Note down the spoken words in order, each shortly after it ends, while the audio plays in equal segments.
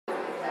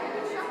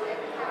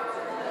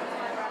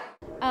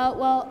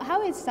Well,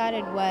 how it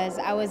started was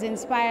I was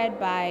inspired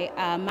by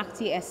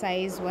Mahdi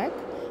Ehsaei's work.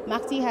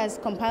 Mahdi has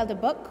compiled a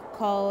book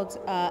called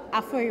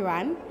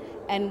Afro-Iran,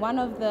 and one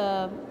of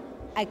the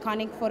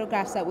iconic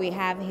photographs that we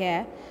have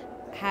here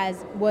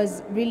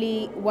was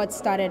really what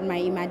started my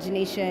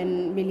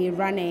imagination really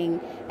running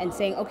and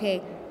saying,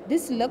 okay,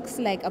 this looks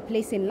like a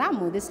place in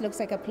Lamu, this looks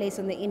like a place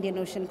on the Indian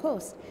Ocean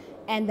coast.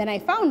 And then I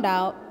found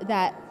out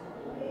that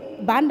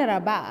Bandar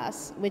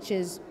Abbas, which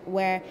is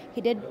where he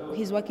did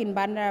his work in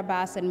Bandar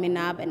Abbas and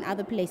Minab and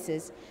other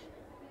places,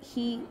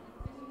 he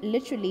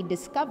literally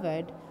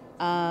discovered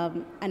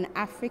an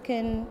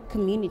African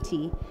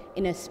community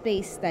in a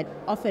space that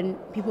often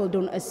people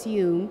don't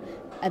assume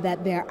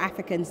that there are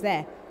Africans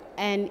there.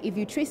 And if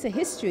you trace the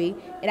history,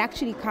 it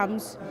actually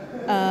comes,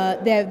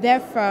 they're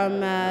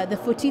from the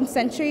 14th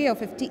century or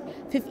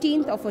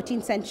 15th or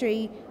 14th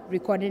century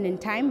recorded in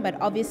time, but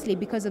obviously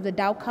because of the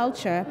Dao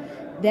culture,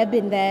 they've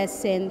been there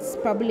since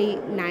probably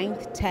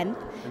 9th, 10th.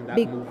 And that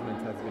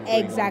movement has been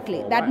going exactly.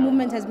 on for a That while.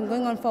 movement has been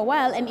going on for a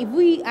while. And if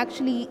we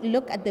actually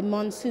look at the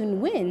monsoon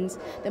winds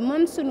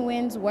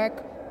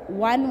work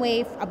one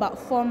way about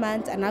 4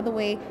 months, another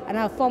way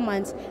another 4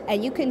 months,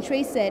 and you can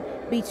trace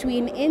it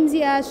between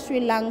India,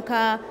 Sri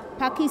Lanka,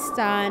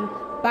 Pakistan,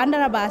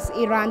 Bandar Abbas,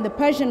 Iran, the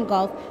Persian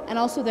Gulf, and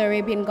also the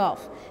Arabian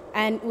Gulf.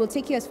 And we'll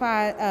take you as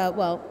far,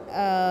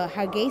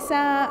 Hargeisa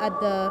at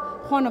the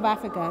Horn of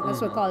Africa,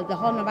 that's what we call it, the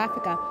Horn of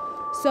Africa.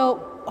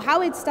 So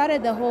how it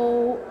started, the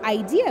whole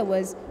idea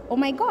was, oh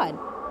my God,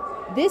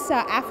 these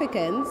are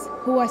Africans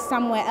who are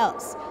somewhere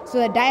else. So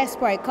the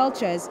diasporic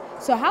cultures.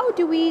 So how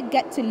do we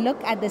get to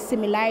look at the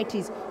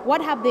similarities?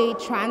 What have they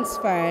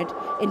transferred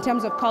in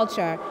terms of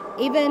culture?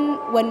 Even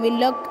when we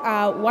look,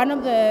 part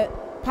of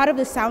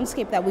the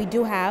soundscape that we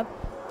do have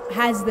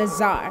has the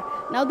Zar.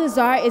 Now the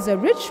Zar is a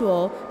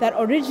ritual that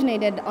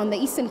originated on the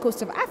eastern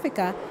coast of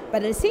Africa,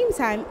 but at the same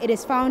time it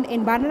is found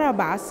in Bandar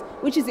Abbas,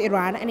 which is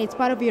Iran, and it's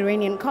part of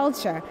Iranian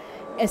culture,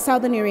 a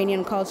southern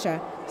Iranian culture.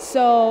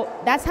 So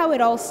that's how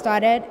it all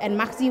started, and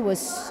Mahdi was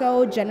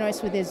so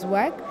generous with his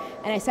work,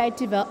 and I decided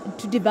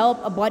to develop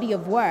a body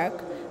of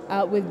work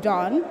with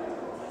Don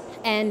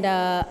and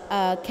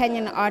a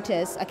Kenyan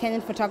artist, a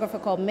Kenyan photographer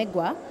called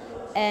Migwa,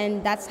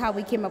 and that's how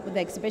we came up with the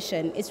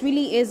exhibition. It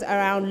really is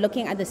around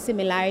looking at the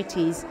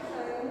similarities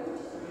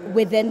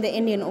within the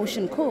Indian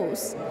Ocean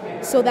coast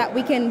so that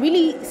we can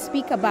really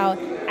speak about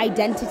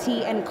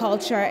identity and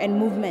culture and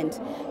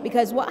movement.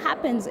 Because what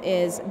happens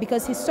is,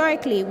 because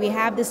historically we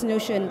have this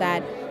notion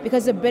that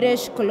because the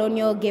British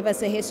colonial gave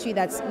us a history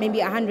that's maybe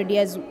 100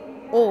 years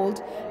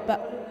old,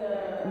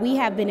 but we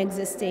have been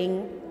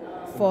existing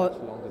for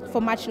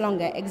much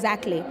longer,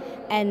 exactly.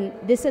 And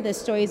these are the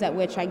stories that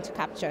we're trying to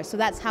capture. So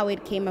that's how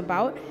it came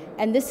about.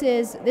 And this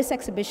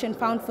exhibition,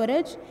 Found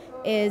Footage,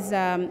 is,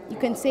 you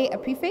can say, a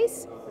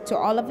preface to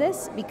all of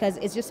this because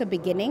it's just a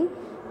beginning.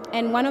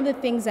 And one of the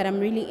things that I'm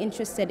really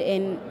interested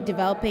in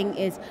developing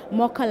is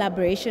more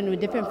collaboration with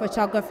different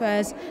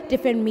photographers,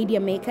 different media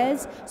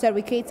makers, so that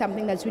we create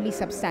something that's really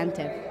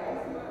substantive.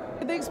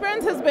 The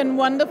experience has been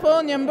wonderful.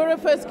 Nyambura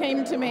first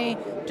came to me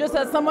just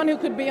as someone who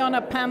could be on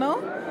a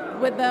panel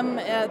with them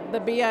at the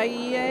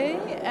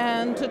BIEA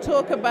and to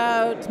talk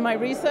about my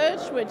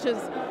research, which is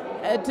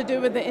to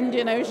do with the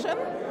Indian Ocean.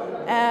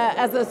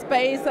 As a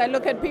space, I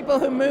look at people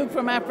who move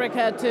from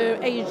Africa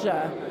to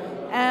Asia.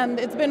 And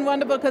it's been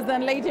wonderful because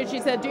then later she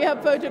said, do you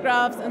have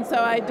photographs? And so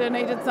I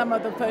donated some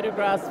of the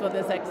photographs for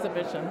this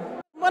exhibition.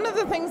 One of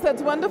the things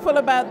that's wonderful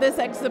about this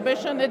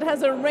exhibition, it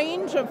has a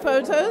range of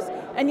photos,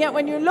 and yet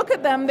when you look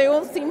at them, they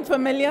all seem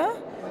familiar.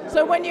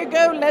 So when you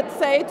go, let's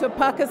say, to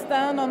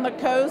Pakistan on the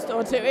coast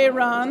or to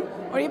Iran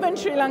or even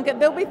Sri Lanka,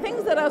 there'll be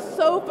things that are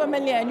so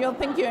familiar and you'll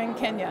think you're in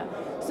Kenya.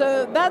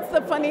 So that's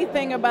the funny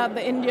thing about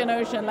the Indian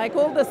Ocean, like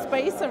all the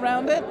space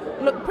around it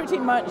look pretty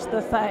much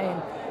the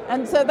same.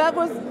 And so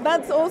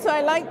that's also,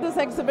 I like this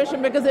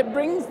exhibition because it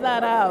brings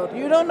that out.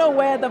 You don't know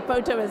where the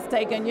photo is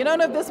taken. You don't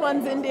know if this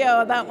one's India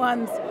or that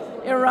one's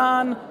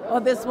Iran or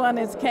this one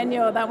is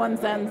Kenya or that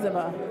one's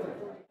Zanzibar.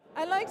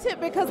 I liked it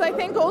because I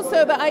think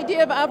also the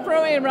idea of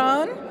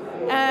Afro-Iran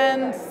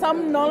and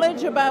some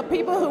knowledge about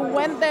people who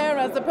went there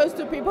as opposed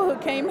to people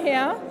who came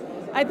here,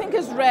 I think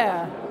is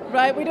rare,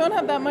 right? We don't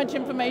have that much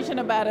information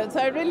about it. So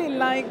I really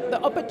like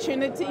the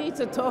opportunity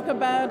to talk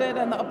about it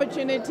and the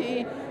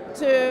opportunity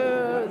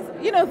to,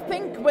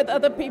 think with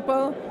other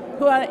people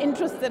who are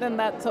interested in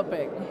that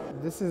topic.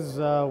 This is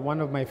one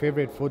of my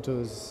favorite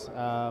photos,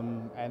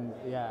 and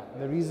yeah,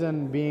 the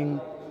reason being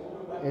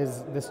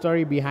is the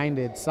story behind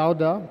it.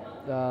 Sauda,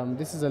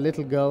 this is a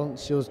little girl,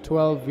 she was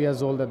 12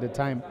 years old at the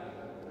time,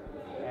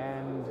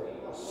 and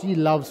she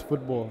loves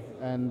football,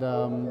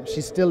 and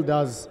she still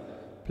does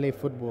play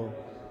football.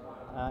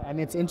 And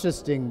it's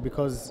interesting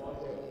because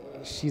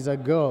she's a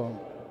girl,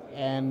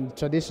 and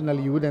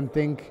traditionally you wouldn't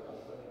think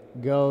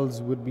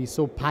girls would be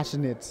so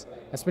passionate,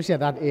 especially at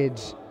that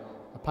age,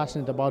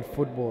 passionate about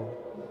football.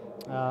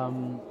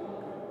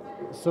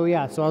 So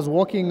I was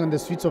walking on the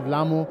streets of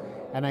Lamu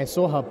and I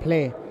saw her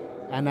play,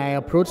 and I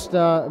approached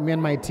her, me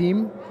and my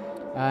team,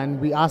 and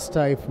we asked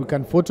her if we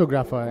can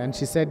photograph her, and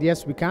she said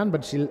yes we can,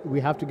 but we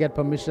have to get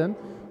permission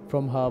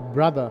from her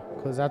brother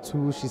because that's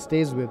who she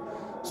stays with.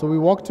 So we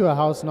walked to her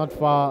house not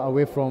far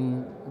away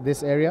from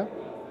this area,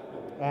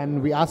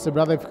 and we asked the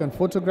brother if we can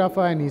photograph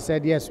her, and he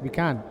said yes we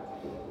can.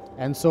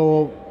 And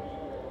so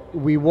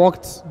we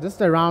walked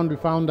just around, we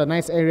found a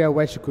nice area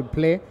where she could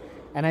play,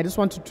 and I just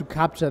wanted to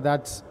capture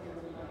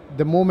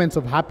the moments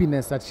of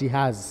happiness that she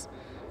has,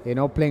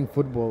 playing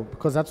football,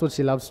 because that's what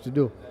she loves to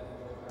do.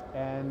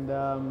 And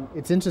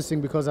it's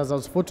interesting because as I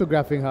was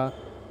photographing her,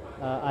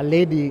 a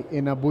lady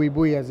in a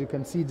bui, as you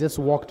can see, just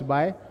walked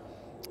by,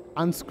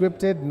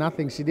 unscripted,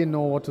 nothing. She didn't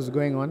know what was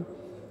going on,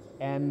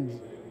 and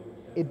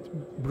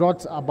it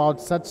brought about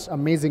such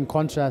amazing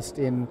contrast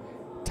in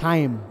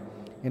time.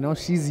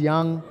 She's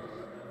young,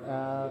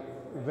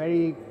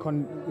 very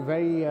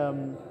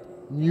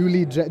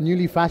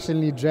newly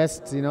fashionably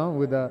dressed,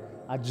 with a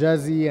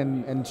jersey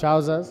and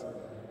trousers,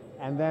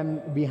 and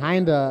then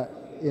behind her,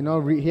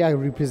 here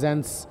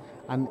represents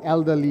an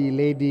elderly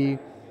lady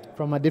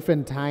from a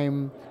different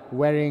time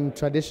wearing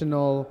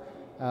traditional,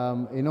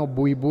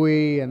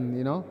 bui,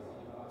 and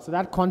so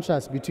that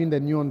contrast between the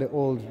new and the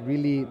old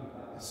really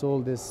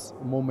sold this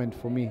moment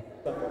for me.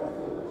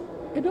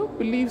 I don't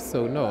believe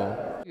so,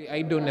 no.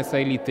 I don't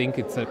necessarily think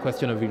it's a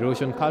question of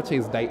erosion. Culture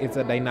it's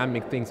a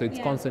dynamic thing, so it's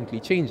constantly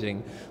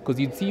changing. Because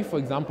you'd see, for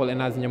example,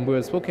 and as Nyambura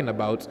has spoken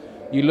about,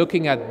 you're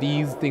looking at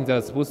these things that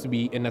are supposed to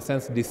be, in a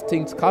sense,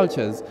 distinct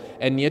cultures,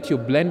 and yet you're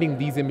blending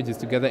these images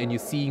together and you're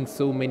seeing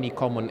so many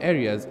common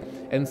areas.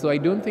 And so I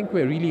don't think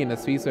we're really in a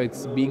space where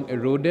it's being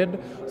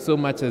eroded so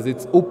much as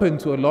it's open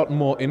to a lot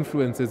more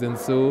influences, and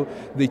so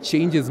the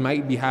changes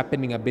might be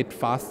happening a bit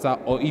faster,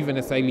 or even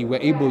necessarily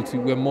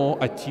we're more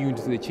attuned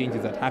to the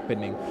changes that are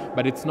happening.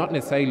 But it's not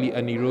necessarily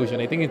an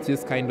erosion. I think it's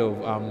just kind of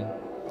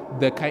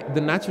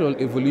the natural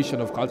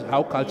evolution of culture,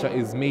 how culture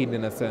is made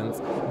in a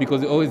sense,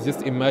 because it always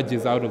just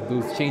emerges out of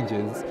those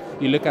changes.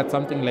 You look at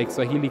something like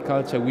Swahili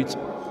culture, which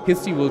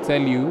history will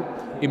tell you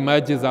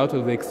emerges out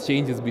of the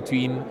exchanges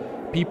between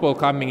people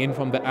coming in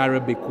from the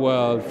Arabic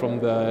world, from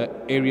the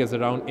areas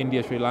around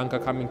India, Sri Lanka,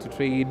 coming to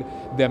trade.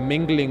 They're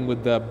mingling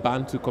with the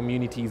Bantu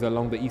communities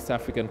along the East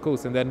African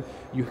coast, and then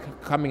you're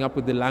coming up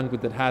with the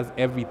language that has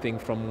everything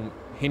from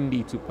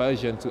Hindi to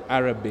Persian to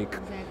Arabic.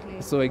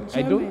 Exactly. So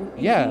I don't,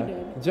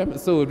 German.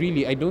 So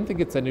really, I don't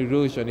think it's an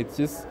erosion. It's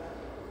just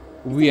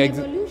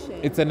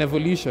it's an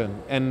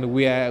evolution, and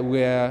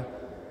we're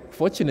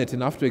fortunate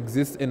enough to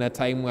exist in a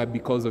time where,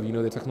 because of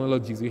the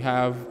technologies we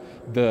have,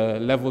 the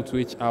level to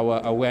which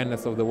our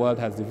awareness of the world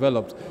has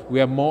developed,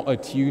 we are more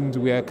attuned.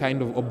 We are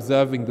kind of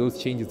observing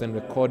those changes and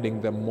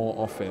recording them more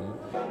often.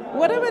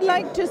 What I would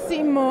like to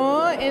see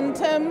more in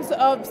terms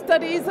of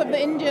studies of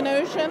the Indian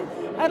Ocean,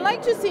 I'd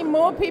like to see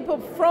more people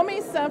from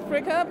East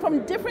Africa,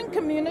 from different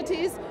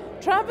communities,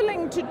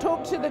 traveling to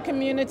talk to the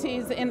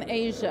communities in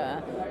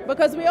Asia.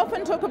 Because we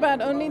often talk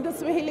about only the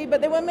Swahili,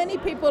 but there were many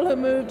people who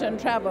moved and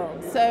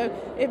traveled. So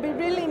it'd be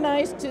really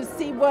nice to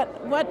see what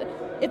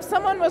if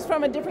someone was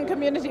from a different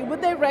community,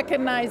 would they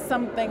recognize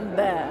something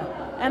there?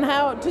 And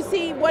how to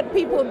see what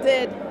people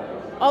did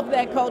of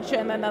their culture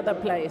in another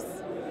place.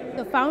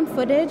 The found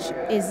footage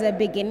is a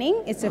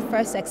beginning. It's the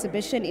first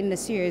exhibition in the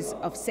series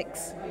of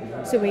 6.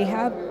 So we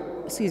have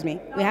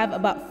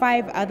about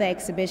 5 other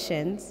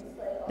exhibitions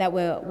that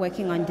we're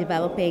working on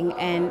developing,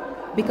 and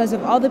because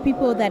of all the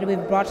people that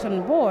we've brought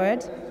on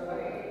board,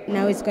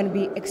 now it's going to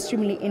be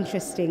extremely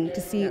interesting to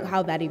see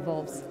how that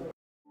evolves.